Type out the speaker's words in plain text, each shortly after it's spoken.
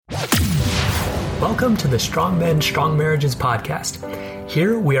Welcome to the Strong Men, Strong Marriages podcast.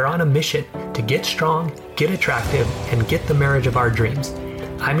 Here we are on a mission to get strong, get attractive, and get the marriage of our dreams.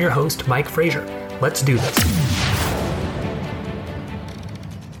 I'm your host, Mike Frazier. Let's do this.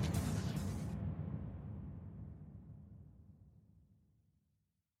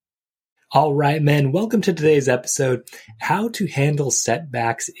 All right, men, welcome to today's episode, how to handle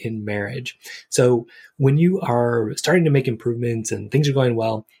setbacks in marriage. So when you are starting to make improvements and things are going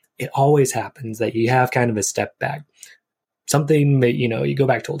well, it always happens that you have kind of a step back. Something that, you go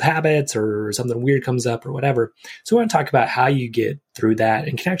back to old habits or something weird comes up or whatever. So I want to talk about how you get through that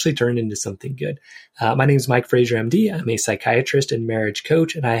and can actually turn into something good. My name is Mike Frazier, MD. I'm a psychiatrist and marriage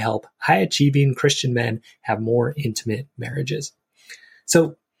coach, and I help high-achieving Christian men have more intimate marriages.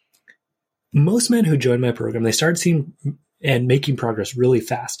 So most men who join my program, they start seeing and making progress really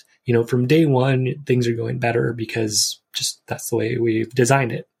fast. From day one, things are going better because just that's the way we've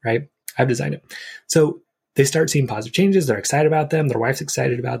designed it, right? I've designed it. So they start seeing positive changes. They're excited about them. Their wife's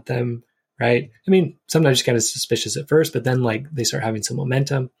excited about them, right? I mean, sometimes just kind of suspicious at first, but then they start having some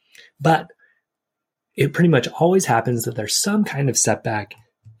momentum. But it pretty much always happens that there's some kind of setback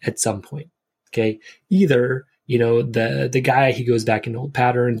at some point, okay? Either the guy, he goes back into old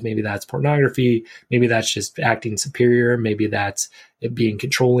patterns. Maybe that's pornography. Maybe that's just acting superior. Maybe that's it being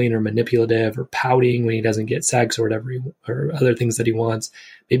controlling or manipulative or pouting when he doesn't get sex or whatever, or other things that he wants.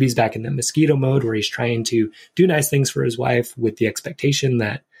 Maybe he's back in the mosquito mode where he's trying to do nice things for his wife with the expectation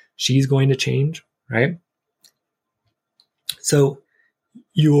that she's going to change, right? So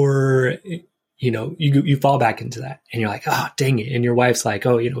you fall back into that and you're like, oh, dang it. And your wife's like,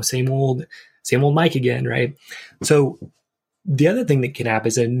 oh, same old Mike again, right? So the other thing that can happen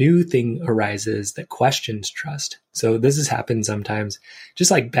is a new thing arises that questions trust. So this has happened sometimes,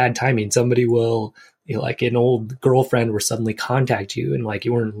 just like bad timing. Somebody will, like an old girlfriend will suddenly contact you and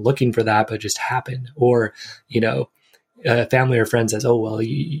you weren't looking for that, but it just happened. Or, a family or friend says, oh, well,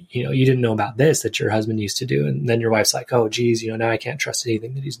 you didn't know about this that your husband used to do. And then your wife's like, oh, geez, now I can't trust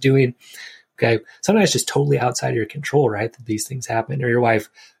anything that he's doing. Okay. Sometimes it's just totally outside of your control, right? That these things happen, or your wife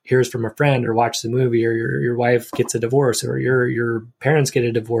hears from a friend or watches a movie, or your wife gets a divorce, or your parents get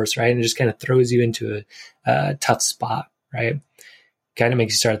a divorce, right? And it just kind of throws you into a tough spot, right? Kind of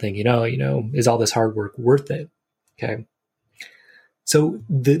makes you start thinking, is all this hard work worth it? Okay. So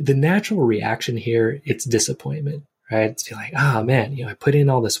the natural reaction here, it's disappointment, right? It's like, oh man, I put in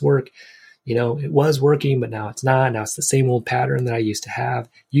all this work. It was working, but now it's not. Now it's the same old pattern that I used to have.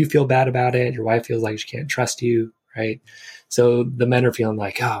 You feel bad about it. Your wife feels like she can't trust you, right? So the men are feeling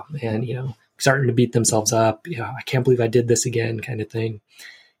like, oh man, starting to beat themselves up. I can't believe I did this again, kind of thing.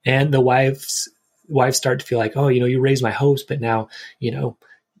 And the wives start to feel like, oh, you raised my hopes, but now you're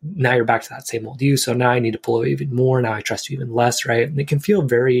back to that same old you. So now I need to pull away even more. Now I trust you even less, right? And it can feel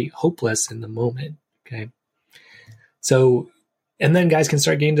very hopeless in the moment. Okay. So, and then guys can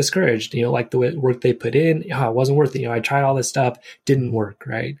start getting discouraged, like the work they put in, it wasn't worth it. I tried all this stuff, didn't work,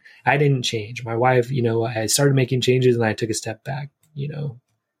 right? I didn't change. My wife, I started making changes and I took a step back,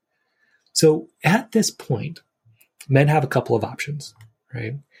 So at this point, men have a couple of options,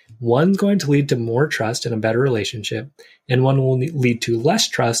 right? One's going to lead to more trust and a better relationship, and one will lead to less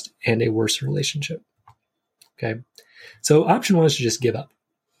trust and a worse relationship, okay? So option one is to just give up,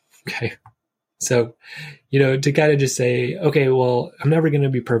 okay? So, to kind of just say, okay, well, I'm never going to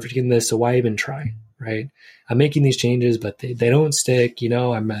be perfect in this, so why even try, right? I'm making these changes, but they don't stick,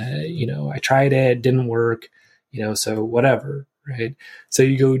 I tried it, didn't work, so whatever, right? So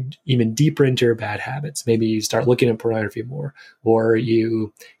you go even deeper into your bad habits. Maybe you start looking at pornography more, or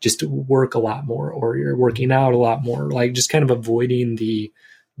you just work a lot more, or you're working out a lot more, just kind of avoiding the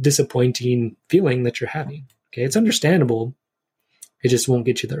disappointing feeling that you're having, okay? It's understandable. It just won't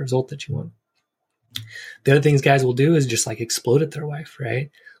get you the result that you want. The other things guys will do is just explode at their wife,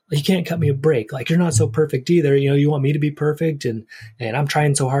 right? You can't cut me a break. You're not so perfect either. You want me to be perfect and I'm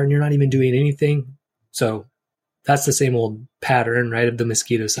trying so hard and you're not even doing anything. So that's the same old pattern, right? Of the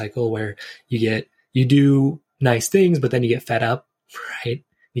mosquito cycle where you do nice things, but then you get fed up, right?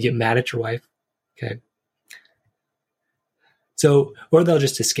 You get mad at your wife. Okay. So, or they'll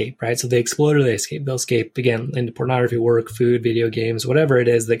just escape, right? So they explode or they escape. They'll escape again into pornography, work, food, video games, whatever it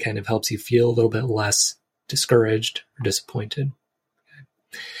is that kind of helps you feel a little bit less discouraged or disappointed.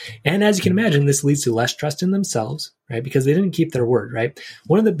 Okay. And as you can imagine, this leads to less trust in themselves, right? Because they didn't keep their word, right?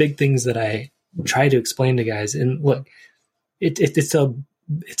 One of the big things that I try to explain to guys, and look, it's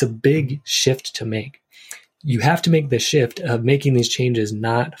a big shift to make. You have to make the shift of making these changes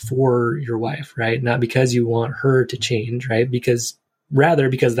not for your wife, right? Not because you want her to change, right? Because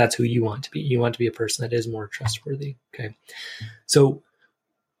that's who you want to be. You want to be a person that is more trustworthy, okay? So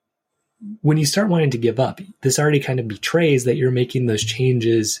when you start wanting to give up, this already kind of betrays that you're making those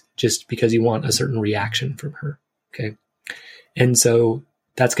changes just because you want a certain reaction from her. Okay. And so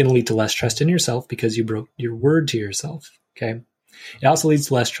that's going to lead to less trust in yourself because you broke your word to yourself. Okay. It also leads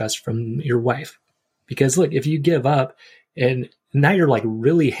to less trust from your wife because look, if you give up and now you're like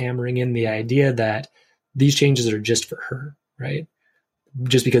really hammering in the idea that these changes are just for her, right?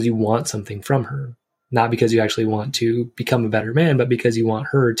 Just because you want something from her, not because you actually want to become a better man, but because you want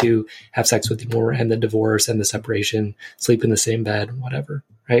her to have sex with you more and the divorce and the separation, sleep in the same bed, whatever,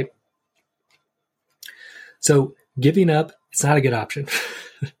 right? So giving up, it's not a good option.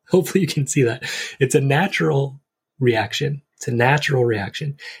 Hopefully you can see that. It's a natural reaction. It's a natural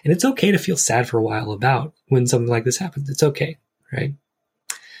reaction. And it's okay to feel sad for a while about when something like this happens. It's okay, right?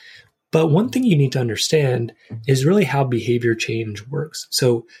 But one thing you need to understand is really how behavior change works.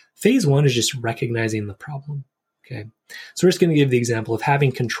 So phase one is just recognizing the problem, okay? So we're just going to give the example of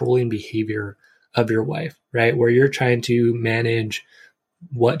having controlling behavior of your wife, right? Where you're trying to manage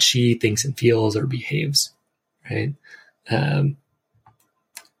what she thinks and feels or behaves, right?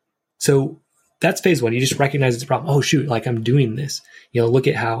 So that's phase one. You just recognize it's a problem. Oh, shoot, like I'm doing this. Look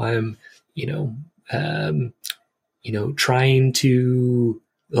at how I'm, trying to,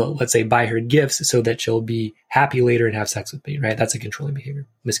 let's say, buy her gifts so that she'll be happy later and have sex with me, right? That's a controlling behavior,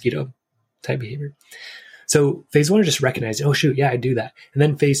 mosquito type behavior. So phase one is just recognizing, oh, shoot, yeah, I do that. And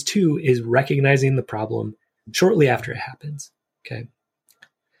then phase two is recognizing the problem shortly after it happens, okay?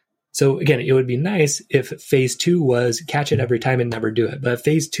 So again, it would be nice if phase two was catch it every time and never do it. But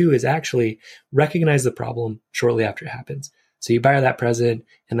phase two is actually recognize the problem shortly after it happens. So you buy her that present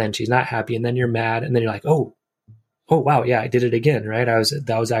and then she's not happy and then you're mad and then you're like, oh, wow, yeah, I did it again, right?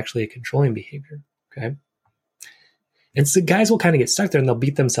 That was actually a controlling behavior, okay? And so guys will kind of get stuck there and they'll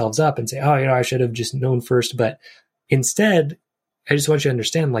beat themselves up and say, oh, I should have just known first. But instead, I just want you to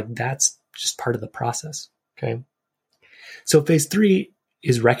understand, like, that's just part of the process, okay? So phase three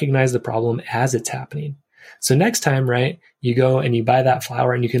is recognize the problem as it's happening. So next time, right, you go and you buy that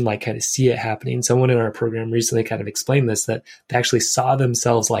flower and you can like kind of see it happening. Someone in our program recently kind of explained this, that they actually saw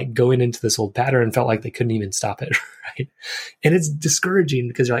themselves like going into this old pattern and felt like they couldn't even stop it, right? And it's discouraging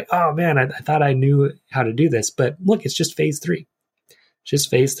because you're like, oh man, I thought I knew how to do this. But look, it's just phase three. Just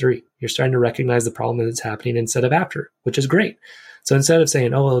phase three. You're starting to recognize the problem as it's happening instead of after, which is great. So instead of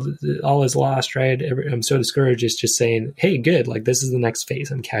saying, oh, all is lost, right? I'm so discouraged, it's just saying, hey, good, like this is the next phase.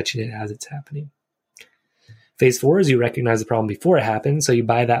 I'm catching it as it's happening. Phase four is you recognize the problem before it happens. So you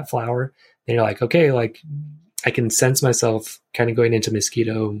buy that flower and you're like, okay, like I can sense myself kind of going into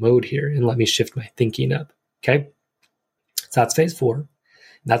mosquito mode here and let me shift my thinking up. Okay. So that's phase four. And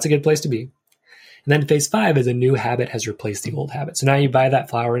that's a good place to be. And then phase five is a new habit has replaced the old habit. So now you buy that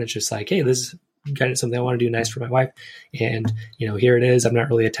flower and it's just like, hey, this is kind of something I want to do nice for my wife. And, here it is. I'm not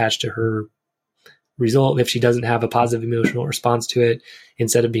really attached to her result. If she doesn't have a positive emotional response to it,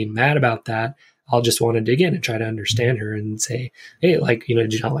 instead of being mad about that, I'll just want to dig in and try to understand her and say, hey, like,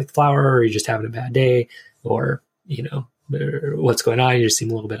 did you not like the flower, or are you just having a bad day, or, what's going on? You just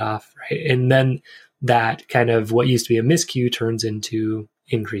seem a little bit off, right? And then that kind of what used to be a miscue turns into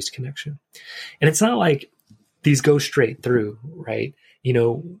increased connection. And it's not like these go straight through, right?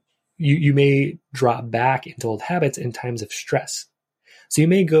 You may drop back into old habits in times of stress. So you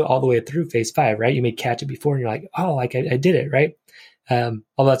may go all the way through phase five, right? You may catch it before and you're like, oh, like I did it, right?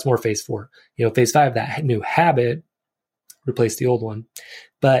 Although that's more phase four. Phase five, that new habit replaced the old one.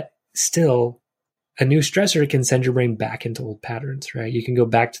 But still, a new stressor can send your brain back into old patterns, right? You can go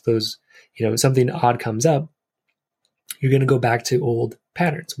back to those, something odd comes up, you're going to go back to old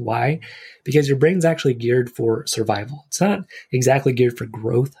patterns. Why? Because your brain's actually geared for survival. It's not exactly geared for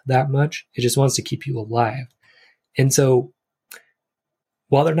growth that much. It just wants to keep you alive. And so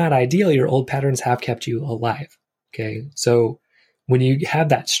while they're not ideal, your old patterns have kept you alive. Okay. So when you have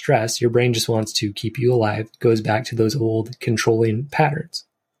that stress, your brain just wants to keep you alive. It goes back to those old controlling patterns.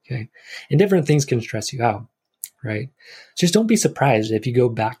 Okay. And different things can stress you out, right? Just don't be surprised if you go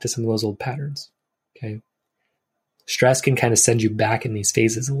back to some of those old patterns. Okay. Stress can kind of send you back in these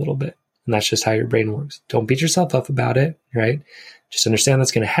phases a little bit. And that's just how your brain works. Don't beat yourself up about it, right? Just understand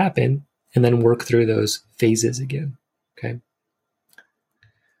that's going to happen and then work through those phases again. Okay.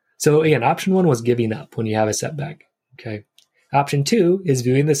 So again, option one was giving up when you have a setback. Okay. Option two is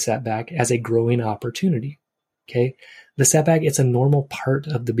viewing the setback as a growing opportunity. Okay. The setback, it's a normal part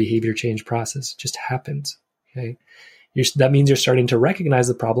of the behavior change process. It just happens. Okay. That means you're starting to recognize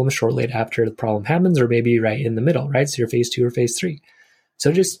the problem shortly after the problem happens, or maybe right in the middle, right? So you're phase two or phase three.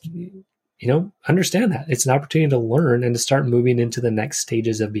 So just, understand that it's an opportunity to learn and to start moving into the next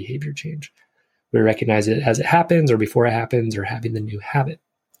stages of behavior change. We recognize it as it happens or before it happens or having the new habit.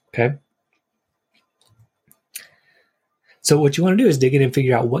 Okay. So what you want to do is dig in and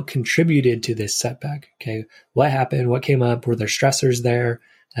figure out what contributed to this setback. Okay. What happened? What came up? Were there stressors there?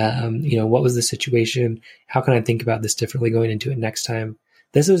 What was the situation? How can I think about this differently going into it next time?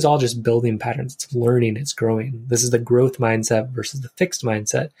 This is all just building patterns. It's learning. It's growing. This is the growth mindset versus the fixed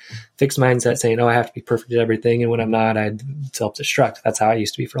mindset. Fixed mindset saying, oh, I have to be perfect at everything. And when I'm not, I self-destruct. That's how I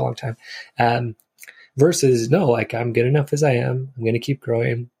used to be for a long time. Versus no, like I'm good enough as I am. I'm going to keep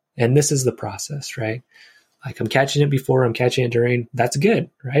growing. And this is the process, right? Like I'm catching it before, I'm catching it during. That's good,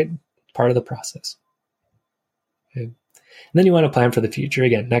 right? Part of the process. Okay. And then you want to plan for the future.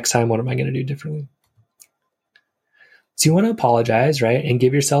 Again, next time, what am I going to do differently? So you want to apologize, right? And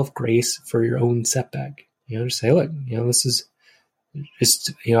give yourself grace for your own setback. Just say, look, this is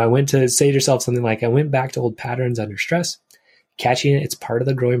just, I went to say to yourself something like, I went back to old patterns under stress. Catching it, it's part of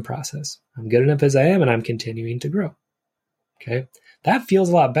the growing process. I'm good enough as I am, and I'm continuing to grow. Okay. That feels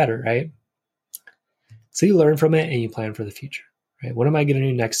a lot better, right? So you learn from it and you plan for the future, right? What am I going to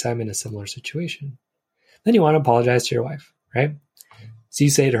do next time in a similar situation? Then you want to apologize to your wife, right? So you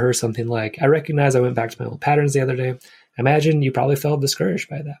say to her something like, I recognize I went back to my old patterns the other day. I imagine you probably felt discouraged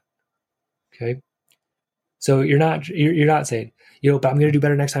by that. Okay. So you're not saying, but I'm going to do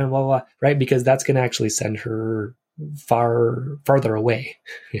better next time, blah, blah, blah, right? Because that's going to actually send her farther away.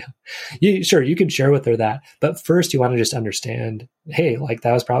 Yeah. Sure, you can share with her that, but first you want to just understand, hey, like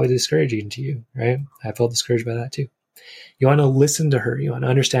that was probably discouraging to you, right? I felt discouraged by that too. You want to listen to her. You want to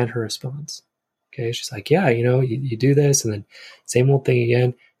understand her response. Okay. She's like, yeah, you do this and then same old thing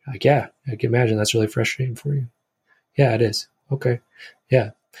again. Like, yeah, I can imagine that's really frustrating for you. Yeah, it is. Okay.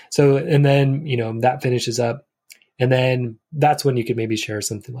 Yeah. So, and then, that finishes up. And then that's when you could maybe share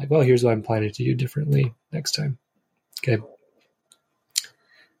something like, well, here's what I'm planning to do differently next time. Okay.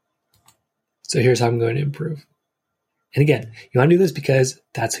 So here's how I'm going to improve. And again, you want to do this because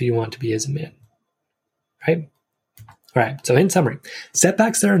that's who you want to be as a man, right? All right. So in summary,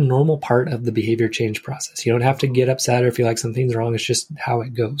 setbacks are a normal part of the behavior change process. You don't have to get upset or feel like something's wrong. It's just how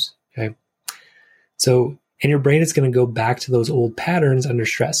it goes. Okay. So, and your brain is going to go back to those old patterns under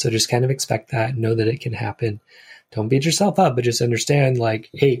stress. So just kind of expect that, know that it can happen. Don't beat yourself up, but just understand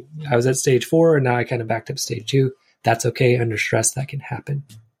like, hey, I was at stage 4 and now I kind of backed up stage 2. That's okay. Under stress, that can happen.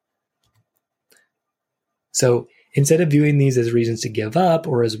 So instead of viewing these as reasons to give up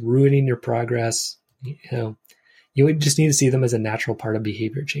or as ruining your progress, you would just need to see them as a natural part of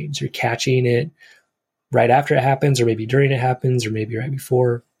behavior change. You're catching it right after it happens, or maybe during it happens, or maybe right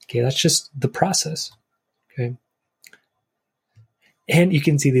before. Okay, that's just the process. Okay. And you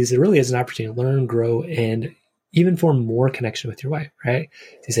can see these really as an opportunity to learn, grow, and even form more connection with your wife, right?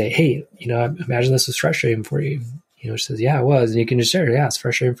 So you say, hey, I imagine this was frustrating for you. She says, yeah, it was. And you can just share, yeah, it's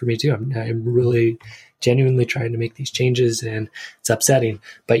frustrating for me too. I'm really genuinely trying to make these changes and it's upsetting.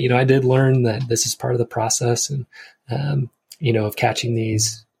 But, I did learn that this is part of the process and, of catching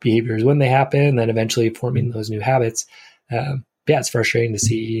these behaviors when they happen, and then eventually forming those new habits. Yeah, it's frustrating to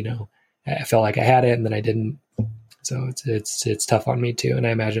see, I felt like I had it and then I didn't. So it's tough on me too. And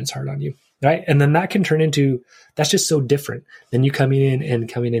I imagine it's hard on you. Right. And then that can turn into, that's just so different than you coming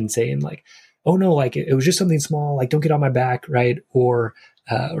in saying like, oh no, like it was just something small, like don't get on my back. Right. Or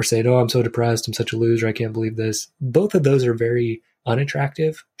saying, oh, I'm so depressed. I'm such a loser. I can't believe this. Both of those are very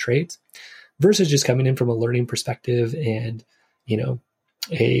unattractive traits versus just coming in from a learning perspective and,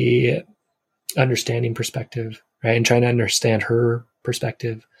 a understanding perspective, right. And trying to understand her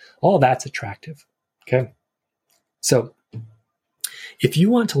perspective. All that's attractive. Okay. So if you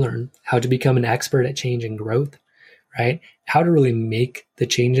want to learn how to become an expert at change and growth, right? How to really make the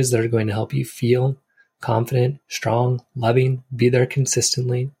changes that are going to help you feel confident, strong, loving, be there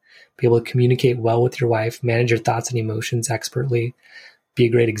consistently, be able to communicate well with your wife, manage your thoughts and emotions expertly, be a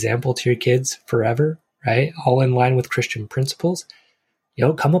great example to your kids forever, right? All in line with Christian principles.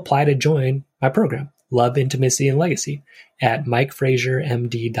 Come apply to join my program, Love, Intimacy, and Legacy at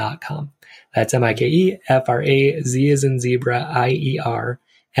MikeFrazierMD.com. That's MikeFrazz as in zebra, IER,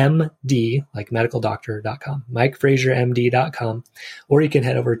 MD, like medicaldoctor.com, MikeFrazierMD.com, or you can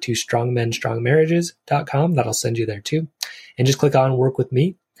head over to StrongMenStrongMarriages.com. That'll send you there too. And just click on Work with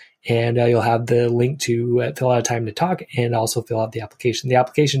Me, and you'll have the link to fill out a time to talk and also fill out the application. The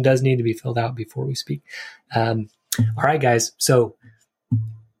application does need to be filled out before we speak. All right, guys. So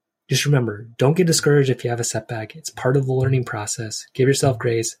just remember, don't get discouraged if you have a setback. It's part of the learning process. Give yourself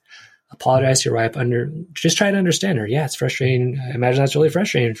grace. Apologize to your wife. Just try to understand her. Yeah, it's frustrating. I imagine that's really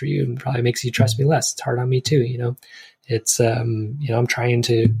frustrating for you and probably makes you trust me less. It's hard on me too. It's, I'm trying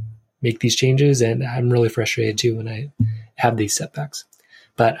to make these changes and I'm really frustrated too when I have these setbacks,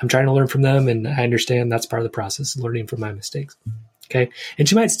 but I'm trying to learn from them. And I understand that's part of the process, learning from my mistakes. Okay. And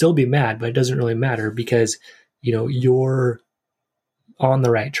she might still be mad, but it doesn't really matter because you're on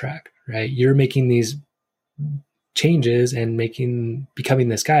the right track, right? You're making these changes and becoming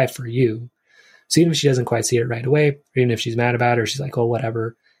this guy for you. So even if she doesn't quite see it right away, or even if she's mad about it, or she's like, oh,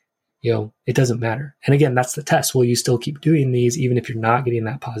 whatever, it doesn't matter. And again, that's the test. Will you still keep doing these even if you're not getting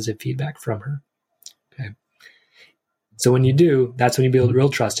that positive feedback from her? Okay. So when you do, that's when you build real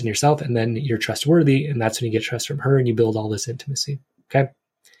trust in yourself, and then you're trustworthy, and that's when you get trust from her and you build all this intimacy. Okay.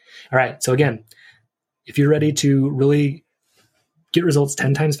 All right. So again, if you're ready to really get results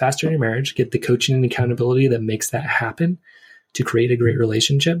 10 times faster in your marriage, get the coaching and accountability that makes that happen to create a great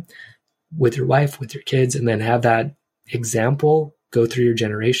relationship with your wife, with your kids, and then have that example go through your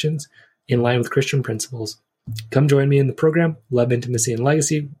generations in line with Christian principles, come join me in the program, Love, Intimacy, and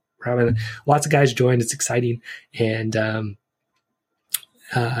Legacy. We're having lots of guys join. It's exciting. And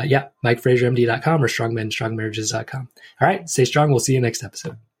MikeFrazierMD.com or StrongMenStrongMarriages.com. All right, stay strong. We'll see you next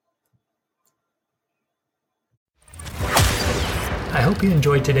episode. I hope you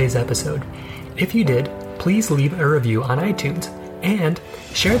enjoyed today's episode. If you did, please leave a review on iTunes and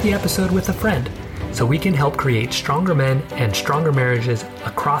share the episode with a friend so we can help create stronger men and stronger marriages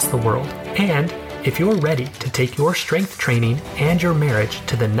across the world. And if you're ready to take your strength training and your marriage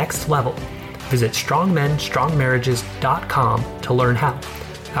to the next level, visit StrongMenStrongMarriages.com to learn how.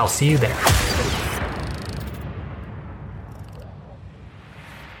 I'll see you there.